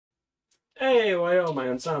Hey, yo, my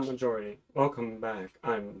Unsound Majority. Welcome back.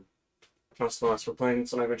 I'm Nostalus. We're playing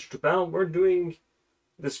Sonic Adventure 2 Battle. We're doing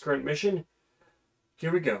this current mission.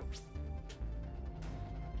 Here we go.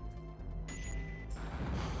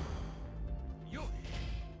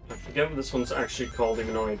 I forget what this one's actually called,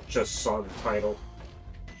 even though I just saw the title.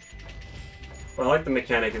 But I like the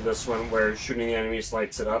mechanic of this one, where shooting the enemies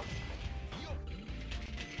lights it up.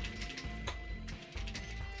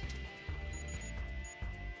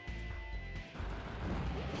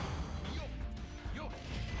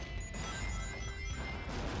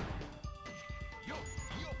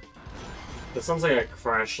 This sounds like a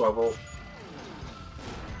Crash level.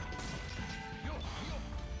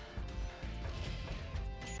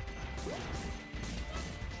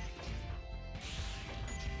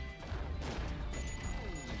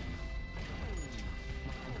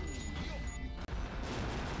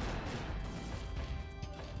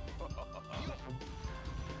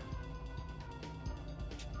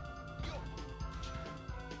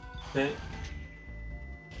 Okay.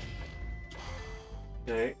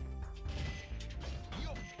 Okay.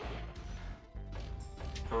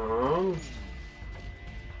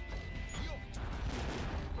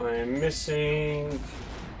 I'm missing...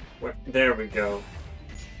 There we go.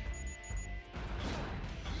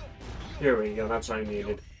 Here we go, that's what I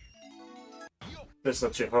needed. This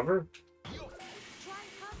lets you hover? Try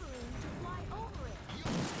hovering to fly over it.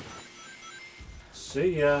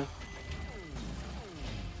 See ya.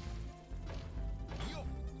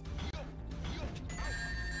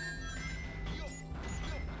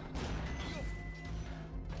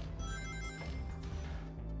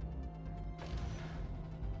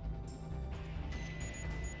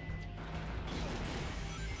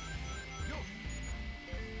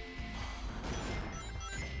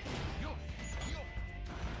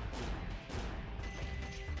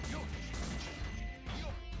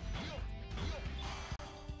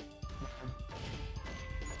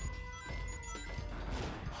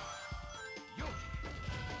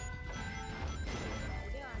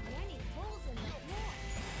 There are many holes in the floor.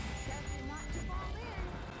 Careful not to fall in.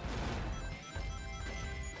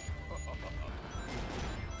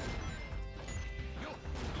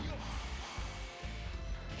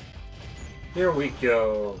 Here we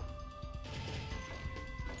go.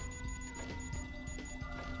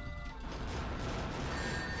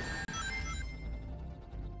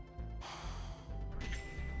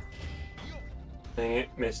 Dang it,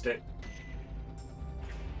 missed it.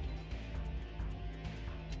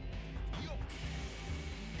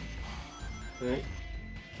 Okay.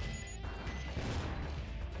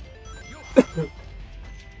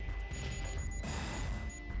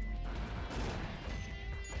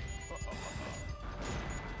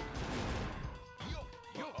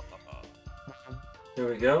 Here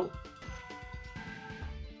we go.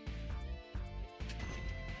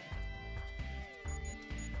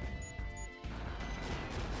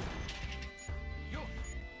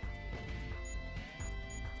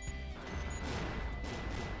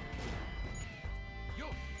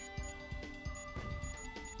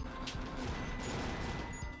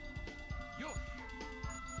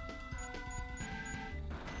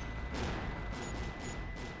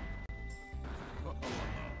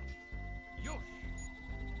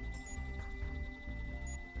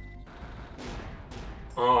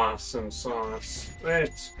 Awesome sauce.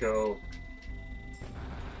 Let's go.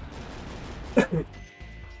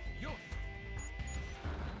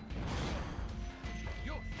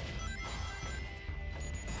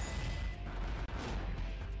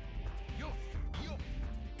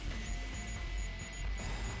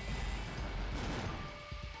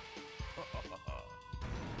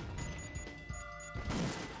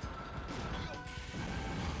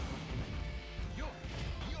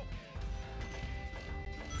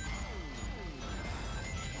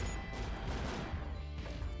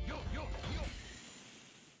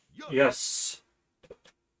 Yes.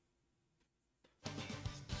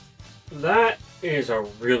 That is a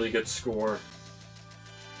really good score.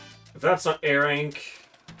 If that's not A rank,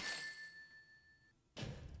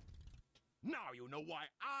 Now you know why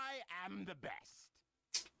I am the best.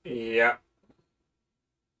 yeah.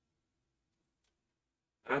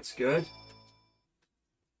 That's good.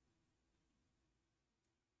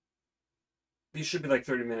 These should be like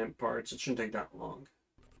 30-minute parts. It shouldn't take that long.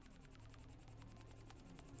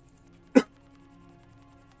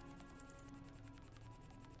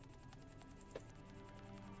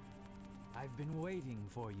 I've been waiting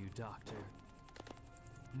for you, Doctor.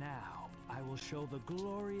 Now, I will show the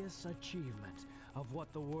glorious achievement of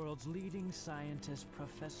what the world's leading scientist,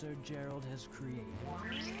 Professor Gerald, has created.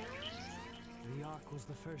 The Ark was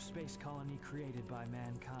the first space colony created by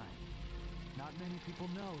mankind. Not many people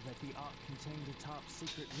know that the Ark contained a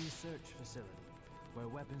top-secret research facility where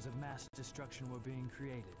weapons of mass destruction were being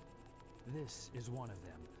created. This is one of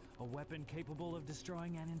them, a weapon capable of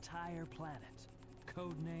destroying an entire planet,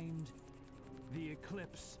 codenamed the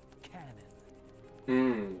Eclipse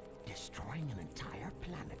Cannon. Destroying an entire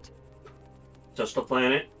planet. Just a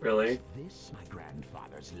planet, really? Is this my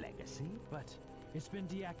grandfather's legacy? But it's been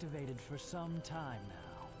deactivated for some time now.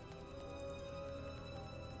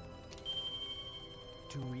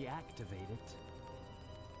 To reactivate it,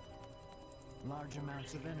 large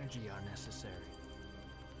amounts of energy are necessary.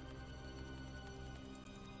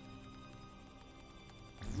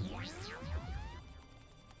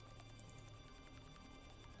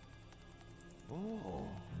 Oh,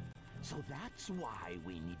 so that's why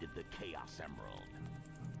we needed the Chaos Emerald.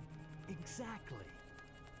 Exactly.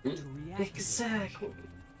 To reactivate the Exactly.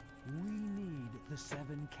 machine, we need the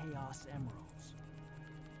 7 Chaos Emeralds.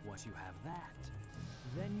 Once you have that,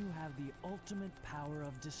 then you have the ultimate power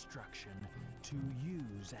of destruction to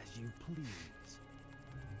use as you please.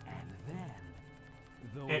 And then,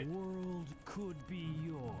 the world could be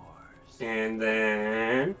yours. And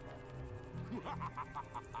then...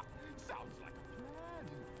 Sounds like a plan.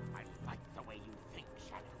 I like the way you think,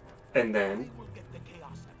 Shadow. And then... I will get the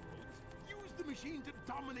Chaos Emeralds, use the machine to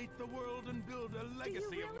dominate the world and build a Do you legacy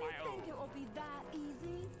really of my own. think it will be that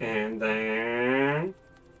easy? And then...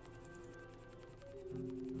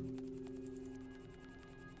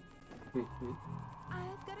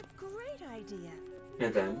 I've got a great idea.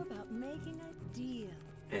 And then... How about making a deal?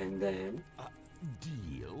 And then...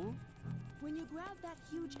 Deal? When you grabbed that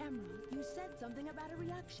huge emerald, you said something about a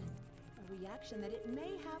reaction. A reaction that it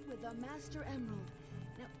may have with the Master Emerald.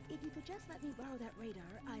 Now, if you could just let me borrow that radar,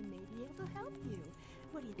 I may be able to help you.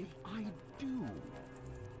 What do you If think? I do,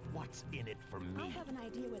 what's in it for I me? have an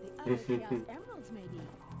idea where the other Chaos Emeralds may be.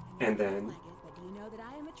 I know And you don't then- like it, but do you know that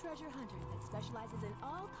I am a treasure hunter that specializes in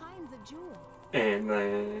all kinds of jewels? And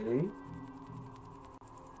then...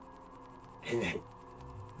 And then...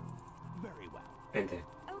 Very well. And then...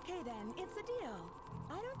 Okay then, it's a deal.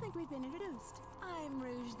 I don't think we've been introduced. I'm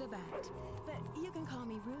Rouge the Bat, but you can call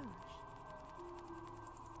me Rouge.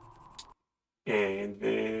 And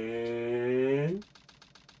then...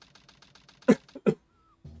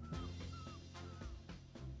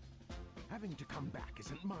 Having to come back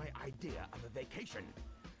isn't my idea of a vacation.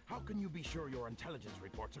 How can you be sure your intelligence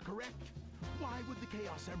reports are correct? Why would the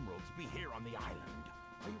Chaos Emeralds be here on the island?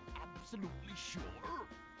 Are you absolutely sure?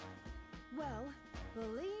 Well,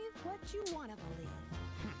 believe what you want to believe.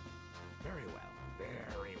 Very well,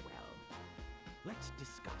 very well. Let's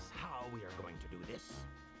discuss how we are going to do this.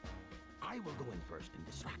 I will go in first and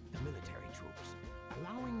distract the military troops,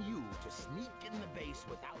 allowing you to sneak in the base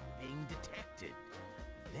without being detected.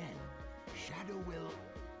 Then, Shadow will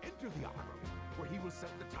enter the armor room, where he will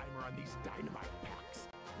set the timer on these dynamite packs.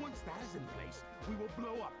 Once that is in place, we will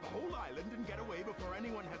blow up the whole island and get away before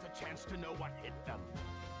anyone has a chance to know what hit them.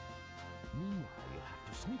 Meanwhile, you'll have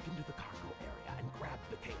to sneak into the cargo area and grab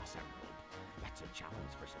the Chaos Emerald. That's a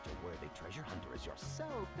challenge for such a worthy treasure hunter as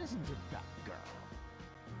yourself, isn't it, Duck Girl?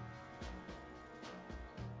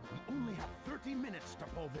 We only have 30 minutes to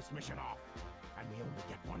pull this mission off, and we only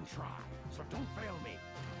get one try, so don't fail me.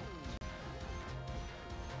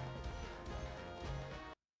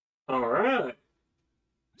 Alright.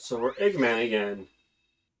 So we're Eggman again.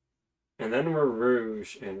 And then we're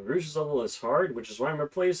Rouge. And Rouge's level is hard, which is why I'm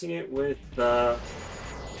replacing it with the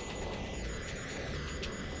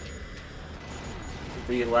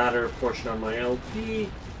latter portion on my LP.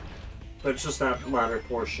 But it's just that latter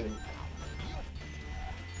portion.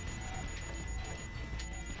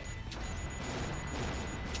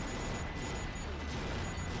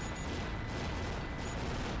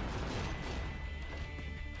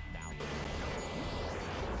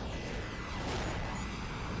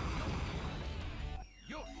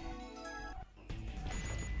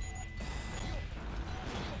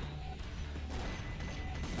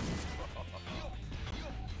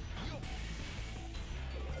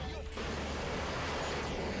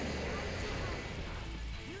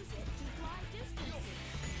 Use it to fly distances.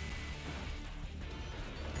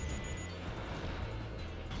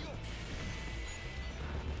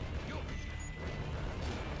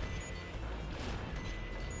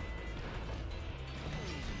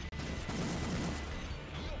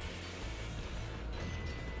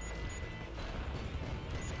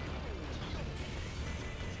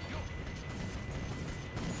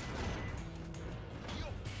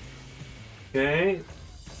 Okay.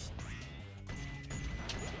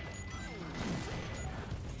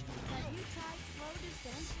 Have you tried slow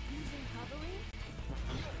descent using hovering?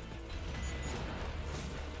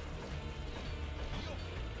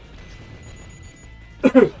 I'll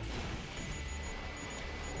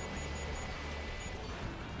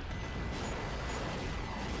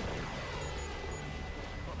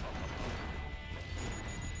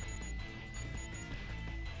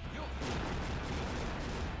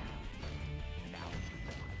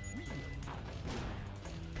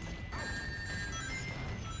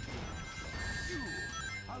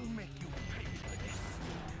make you pay for this.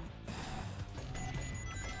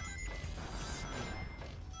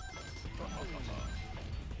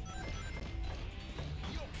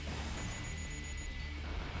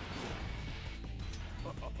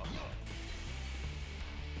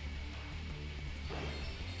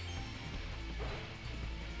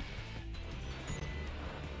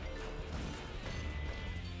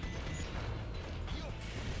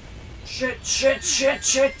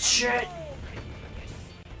 Shit.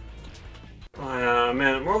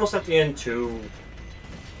 Man, we're almost at the end too.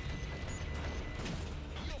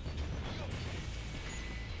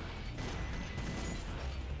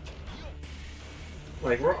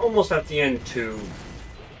 Like, we're almost at the end too.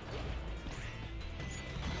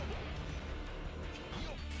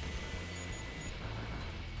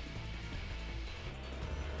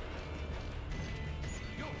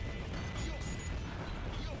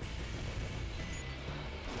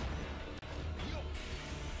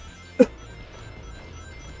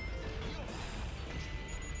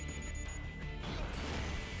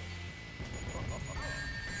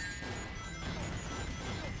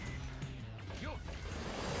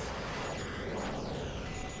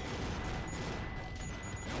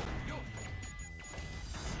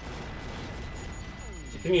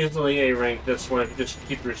 You can easily A rank this one if you just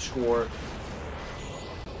keep your score.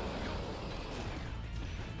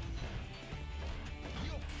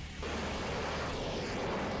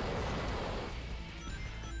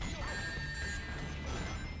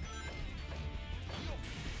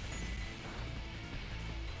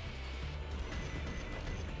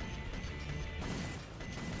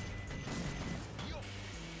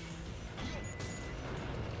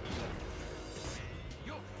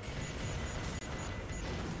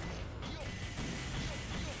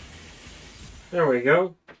 There we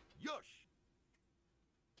go.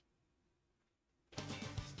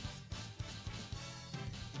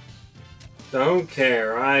 Don't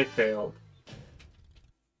care, I failed.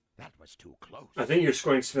 That was too close. I think you're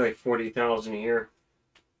scoring something like 40,000 here.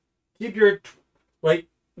 Keep your, like,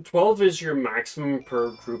 12 is your maximum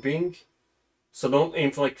per grouping. So don't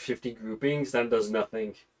aim for like 50 groupings, that does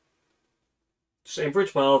nothing. Just aim for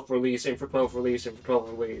 12, release, aim for 12, release, aim for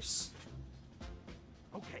 12, release.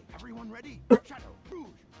 Okay, everyone ready? Shadow, Rouge,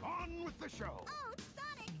 on with the show. Oh,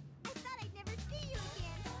 Sonic! I thought I'd never see you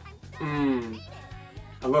again. I'm so excited.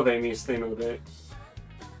 I love Amy's theme of it.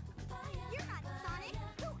 You're not Sonic.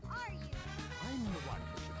 Who are you? I'm the one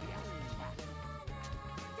who should be asking that.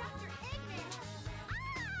 Dr. Eggman!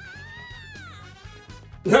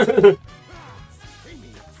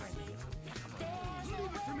 Amy, tiny.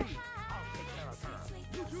 Leave it to me. I'll take care of her.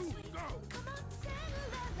 You two, go. Give up,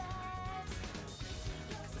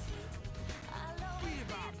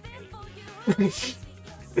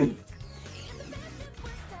 Amy.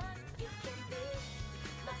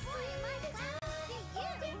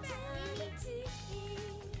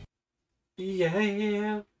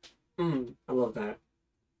 Yeah. I love that.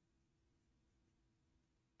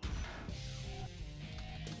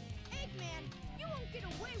 Eggman, you won't get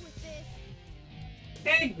away with this.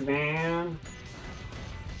 Eggman.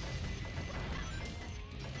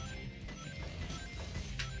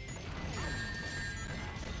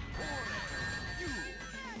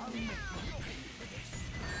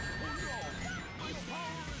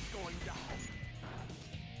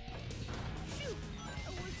 Shoot,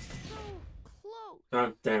 it was so close.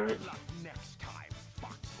 God damn it. Good luck next time,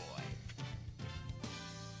 Fox Boy.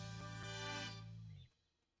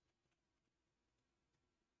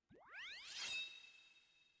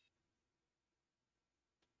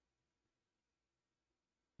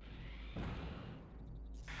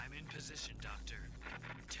 I'm in position, Doctor.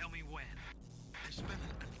 Tell me when. There's been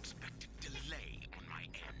an unexpected delay on my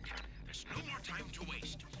end. There's no more time to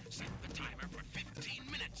waste. Set the timer for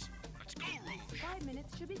 15 minutes. Let's go, Rouge. 5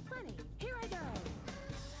 minutes should be plenty. Here I go.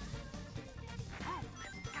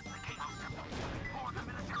 Get the chaos symbol for the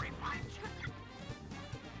military fight.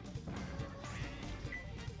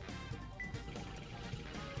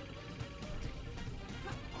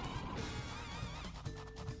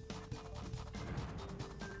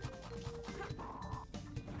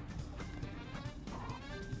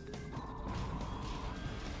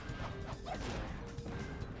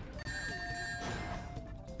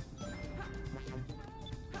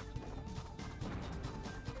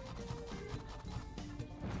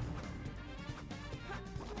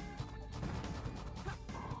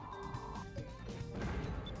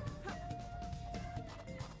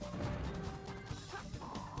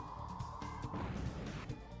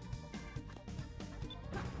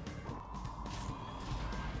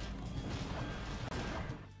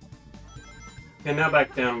 Okay, now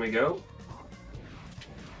back down we go.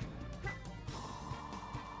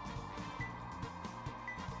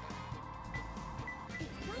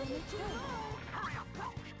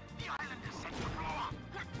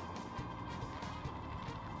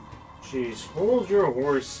 Jeez, hold your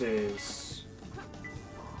horses.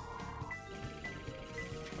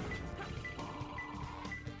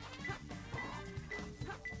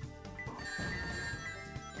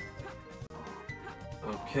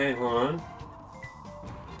 Okay, hold on.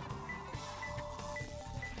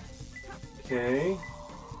 Okay.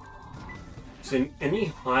 Is it any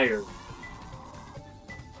higher?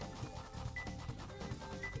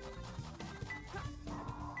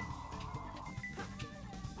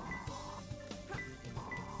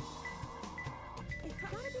 It's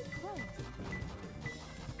gotta be close.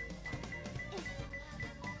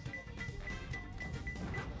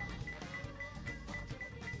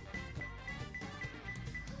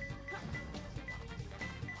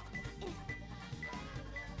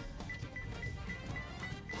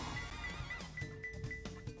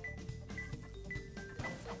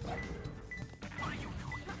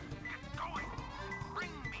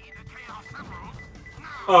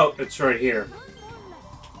 Oh, it's right here. One more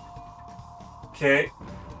left. Okay.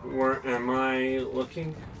 Where am I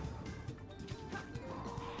looking?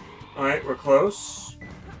 Alright, we're close.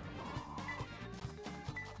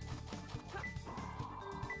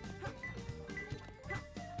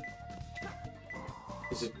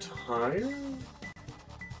 Is it higher?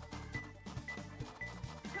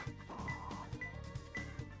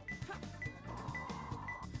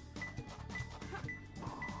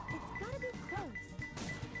 It's gotta be close.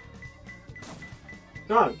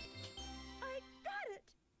 God. I got it.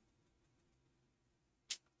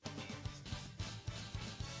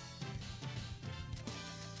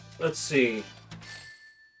 Let's see.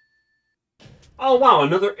 Oh wow,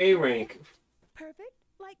 another A rank. Perfect,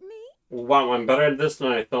 like me. Wow, I'm better at this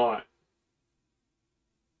than I thought.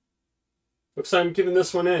 Looks like I'm keeping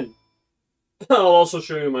this one in. I'll also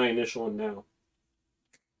show you my initial one now.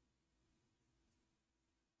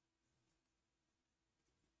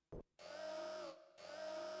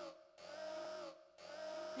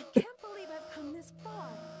 I can't believe I've come this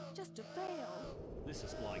far just to fail. This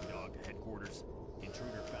is Flying Dog to headquarters.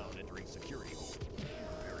 Intruder found entering security hole.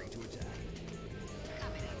 Preparing to attack.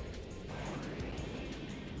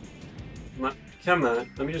 Come on,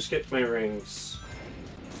 let me just get my rings.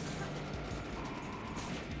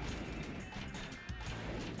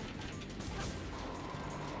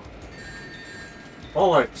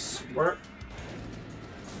 Bollocks, where?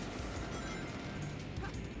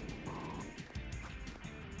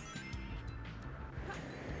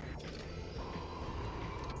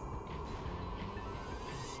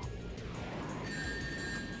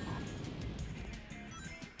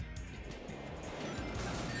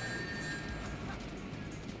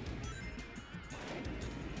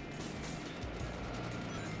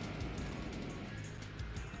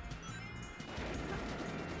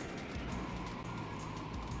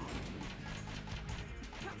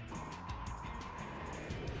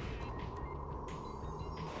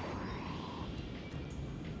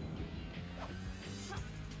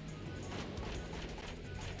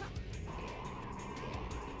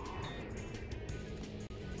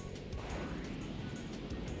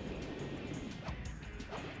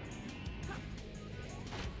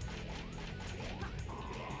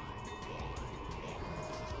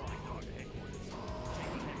 Flying Dog to headquarters.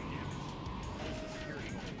 Taking heavy damage.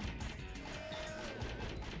 Security hole.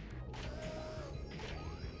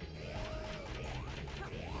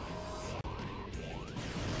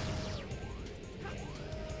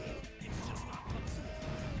 It's just not possible.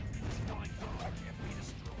 Flying Dog can't be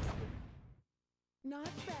destroyed.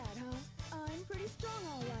 Not bad, huh? I'm pretty strong,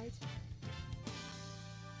 all right.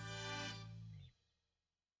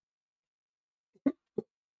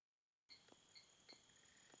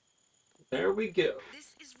 There we go.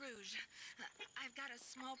 This is Rouge. I've got a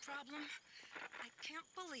small problem. I can't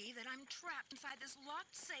believe that I'm trapped inside this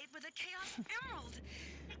locked safe with a Chaos Emerald.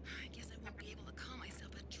 I guess I won't be able to call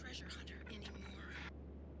myself a treasure hunter anymore.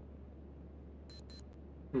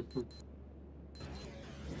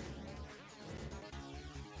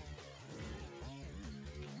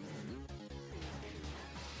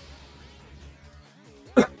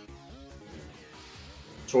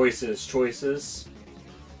 Choices, choices.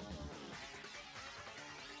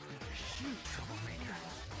 Shoot, troublemaker.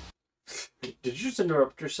 Did you just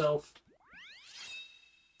interrupt yourself?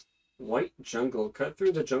 White jungle. Cut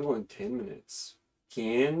through the jungle in 10 minutes.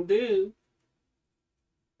 Can do.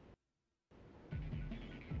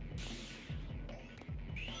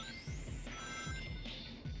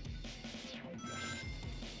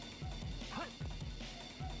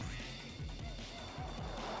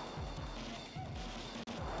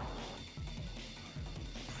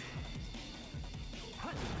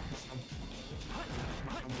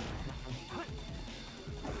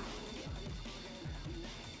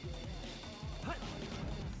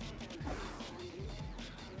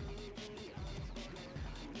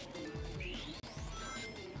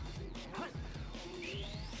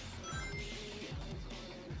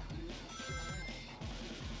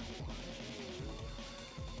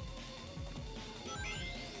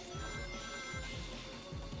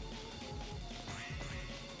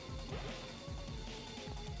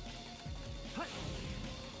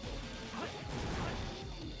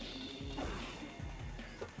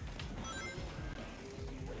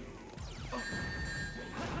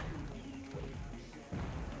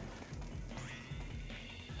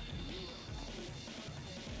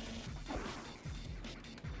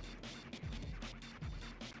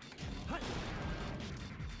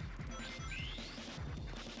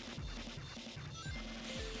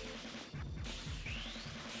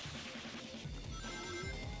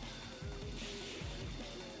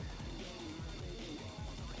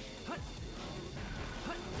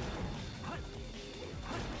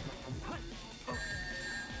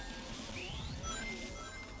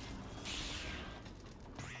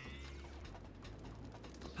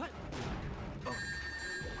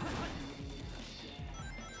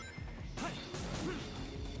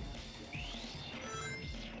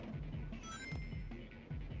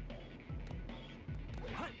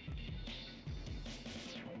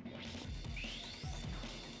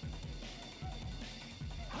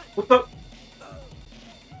 What the?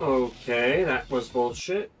 Okay, that was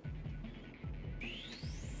bullshit.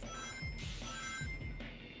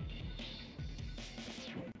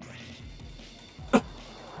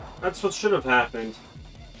 That's what should have happened.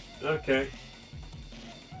 Okay.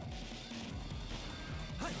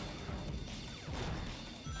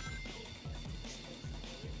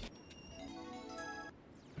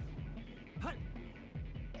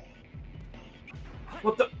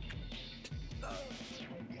 What the?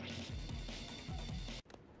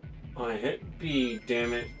 I hit B,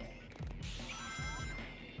 damn it.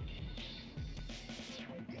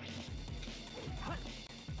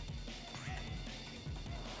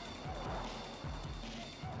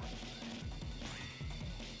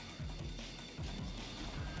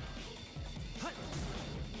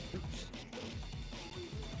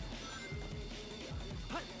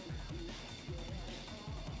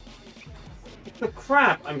 What the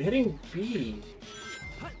crap? I'm hitting B.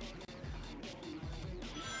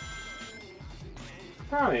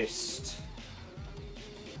 Christ.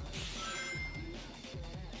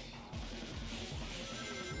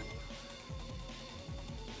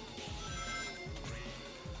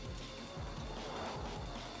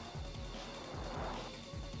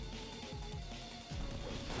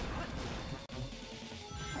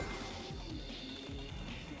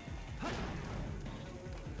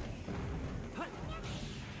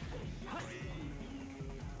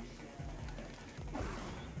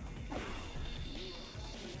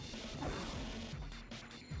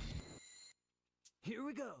 Here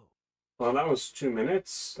we go. Well, that was 2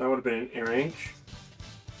 minutes. That would have been an A rank.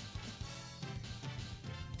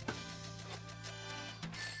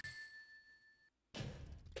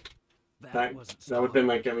 That wasn't would have been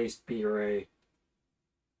like at least B or A.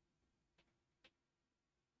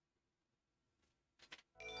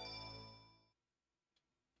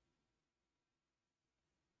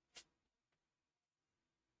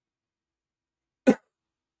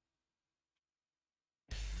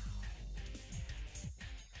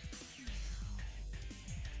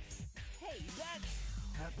 Hey, that's...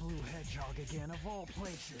 That blue hedgehog again, of all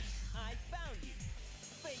places. I found you.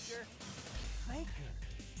 Faker. Faker?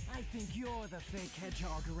 I think you're the fake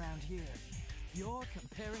hedgehog around here. You're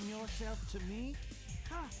comparing yourself to me?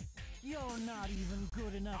 Ha! You're not even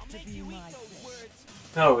good enough I'll to make be you my eat those fake. words.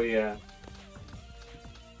 Hell yeah.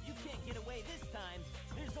 You can't get away this time.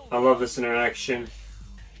 There's only I love this interaction.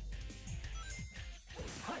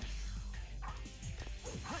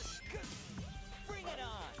 Bring it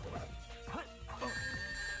on.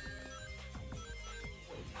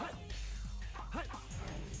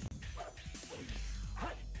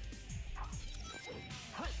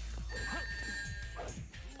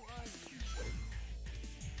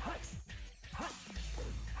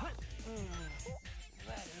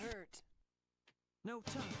 That hurt. No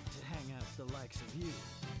time to hang out with the likes of you.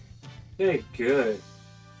 Okay, good.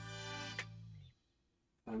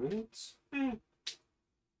 5 minutes? Shadow,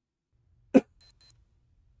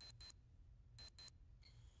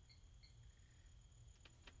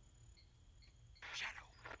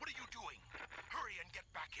 what are you doing? Hurry and get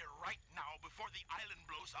back here right now before the island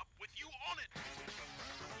blows up with you on it!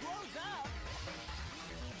 Blows up.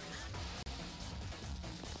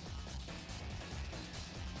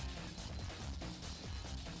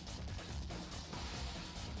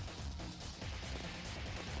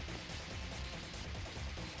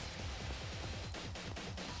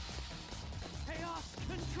 Chaos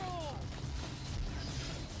control!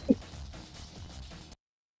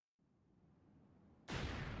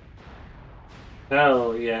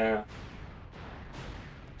 Hell yeah.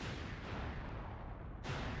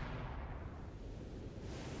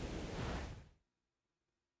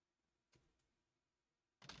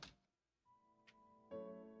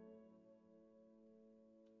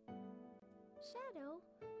 Shadow,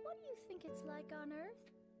 what do you think it's like on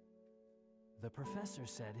Earth? The professor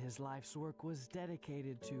said his life's work was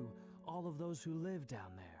dedicated to all of those who live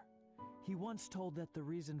down there. He once told that the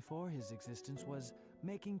reason for his existence was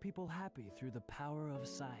making people happy through the power of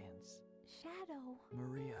science. Shadow.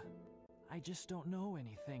 Maria, I just don't know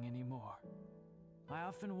anything anymore. I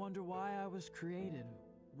often wonder why I was created,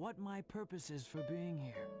 what my purpose is for being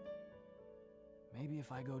here. Maybe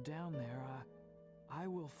if I go down there, I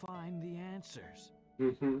will find the answers.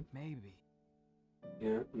 Mm-hmm. Maybe.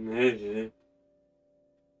 Yeah, maybe.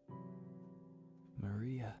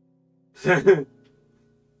 Maria.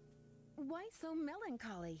 Why so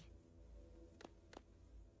melancholy?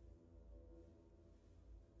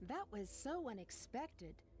 That was so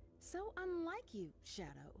unexpected. So unlike you,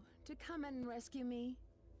 Shadow, to come and rescue me.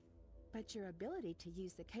 But your ability to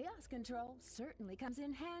use the chaos control certainly comes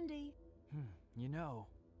in handy. You know,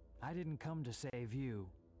 I didn't come to save you.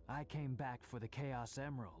 I came back for the Chaos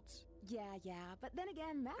Emeralds. Yeah, but then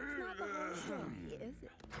again, that's not the whole story, is it?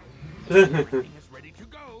 Everything is ready to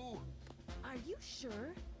go. Are you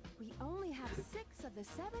sure? We only have 6 of the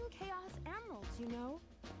 7 Chaos Emeralds, you know?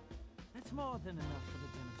 That's more than enough for the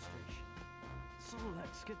demonstration. So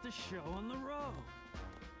let's get the show on the road.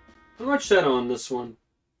 How much shadow on this one?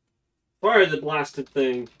 Fire the blasted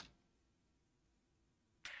thing.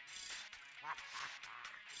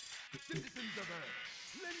 Citizens of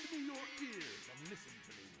Earth, lend me your ears and listen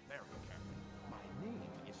to me very carefully. My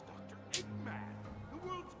name is Dr. Eggman, the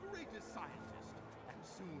world's greatest scientist, and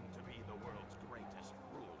soon to be the world's greatest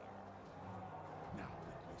ruler. Now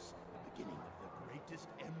witness the beginning of the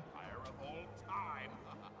greatest empire of all time.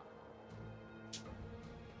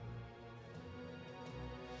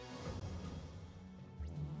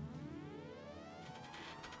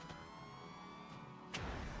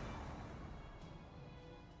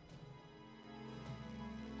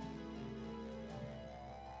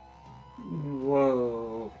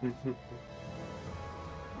 Whoa.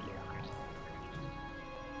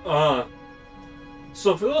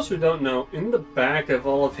 So for those who don't know, in the back of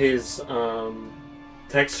all of his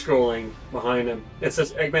text scrolling behind him, it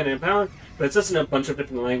says Eggman Empire, but it says in a bunch of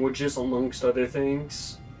different languages amongst other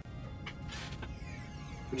things.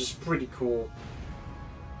 Which is pretty cool.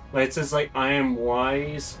 Like it says like I am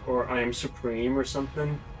wise or I am supreme or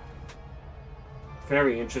something.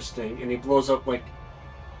 Very interesting. And he blows up like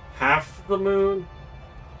half the moon.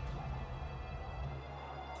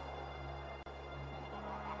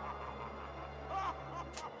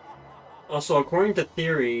 Also, according to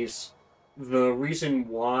theories, the reason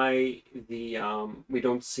why the we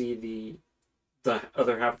don't see the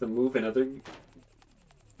other half of the move in other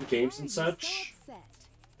games and such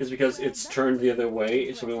is because it's turned the other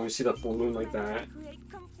way, so we only see the full moon like that. Create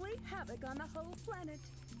complete havoc on the whole planet.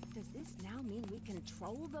 Does this now mean we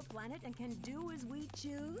control the planet and can do as we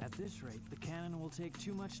choose? At this rate, the cannon will take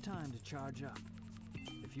too much time to charge up.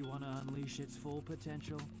 If you want to unleash its full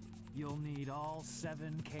potential, you'll need all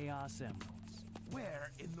 7 Chaos Emeralds.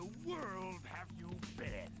 Where in the world have you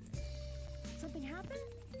been? Something happened?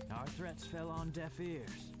 Our threats fell on deaf ears.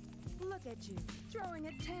 Look at you, throwing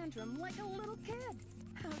a tantrum like a little kid.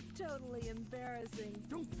 How totally embarrassing.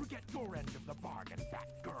 Don't forget your end of the bargain, fat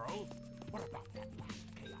girl. What about that last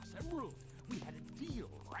Chaos Emerald? We had a deal,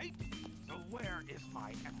 right? So where is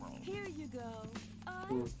my emerald? Here you go. I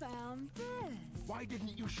found this. Why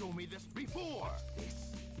didn't you show me this before?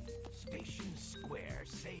 This Station Square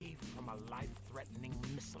saved from a life-threatening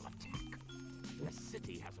missile attack. The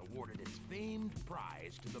city has awarded its famed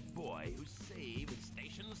prize to the boy who saved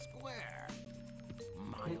Station Square.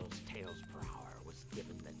 Miles Tails per hour was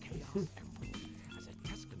given the Chaos Emerald as a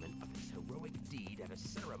testament of his heroic deed at a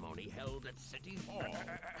ceremony held at City Hall.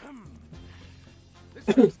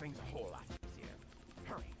 This makes things a whole lot easier.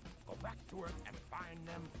 Hurry, go back to Earth and find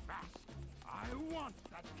them fast. I want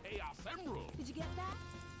that Chaos Emerald. Did you get that?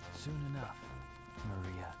 Soon enough,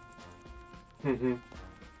 Maria.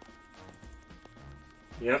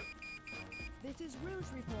 Yep. This is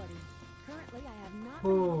Rouge reporting. Currently, I have not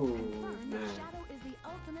been able to confirm if Shadow is the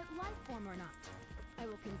ultimate life form or not. I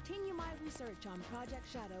will continue my research on Project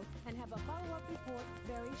Shadow and have a follow-up report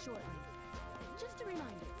very shortly. Just a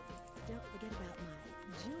reminder, don't forget about my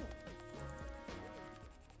jewel.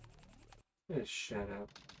 It's Shadow.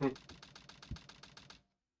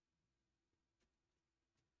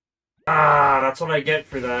 Ah, that's what I get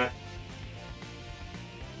for that.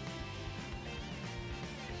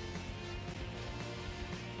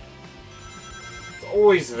 It's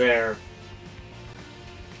always there.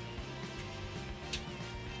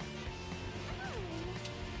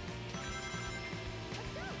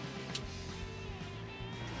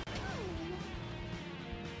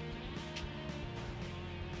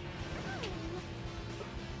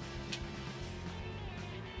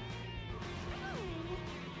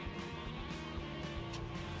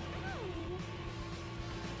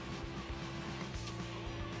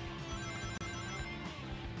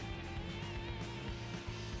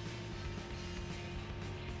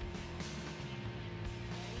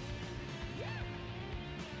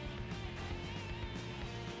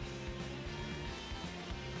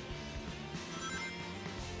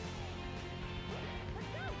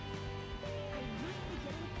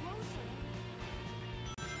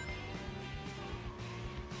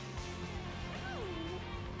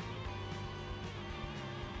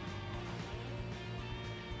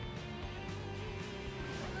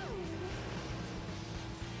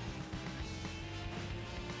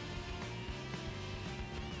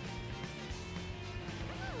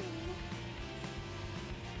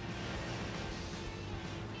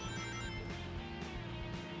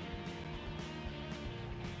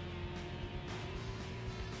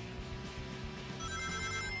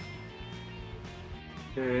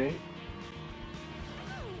 Okay.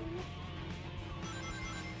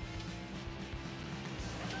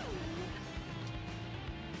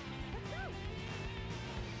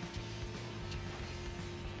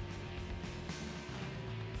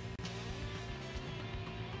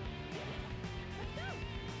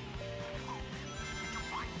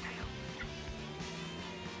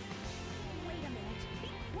 Wait a minute. Be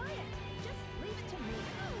quiet. Just leave it to me.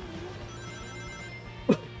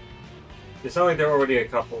 They sound like they're already a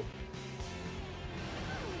couple.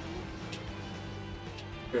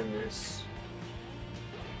 Goodness.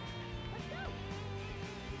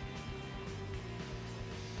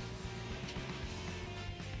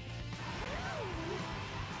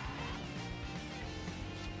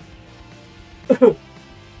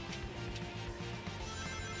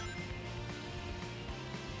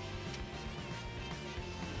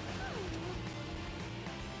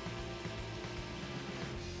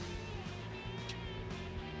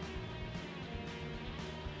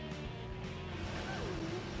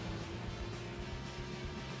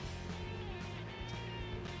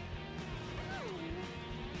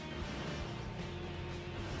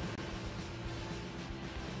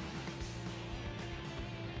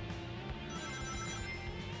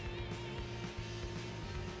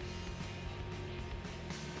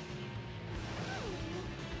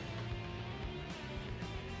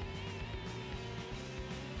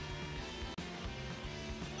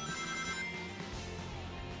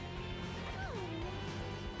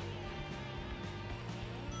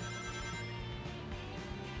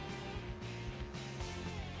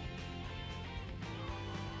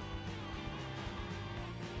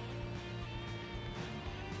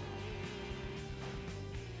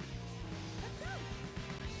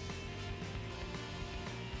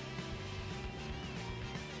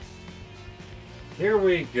 Here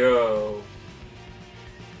we go.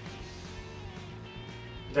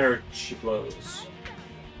 There she blows.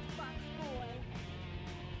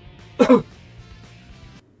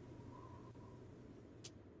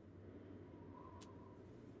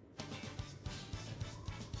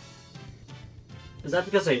 Is that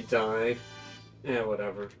because I died? Yeah,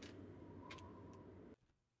 whatever.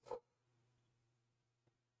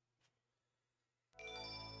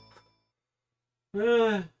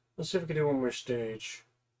 Let's see if we can do one more stage.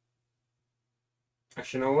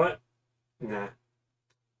 Actually, you know what? Nah.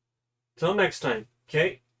 Till next time,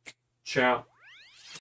 okay? Ciao.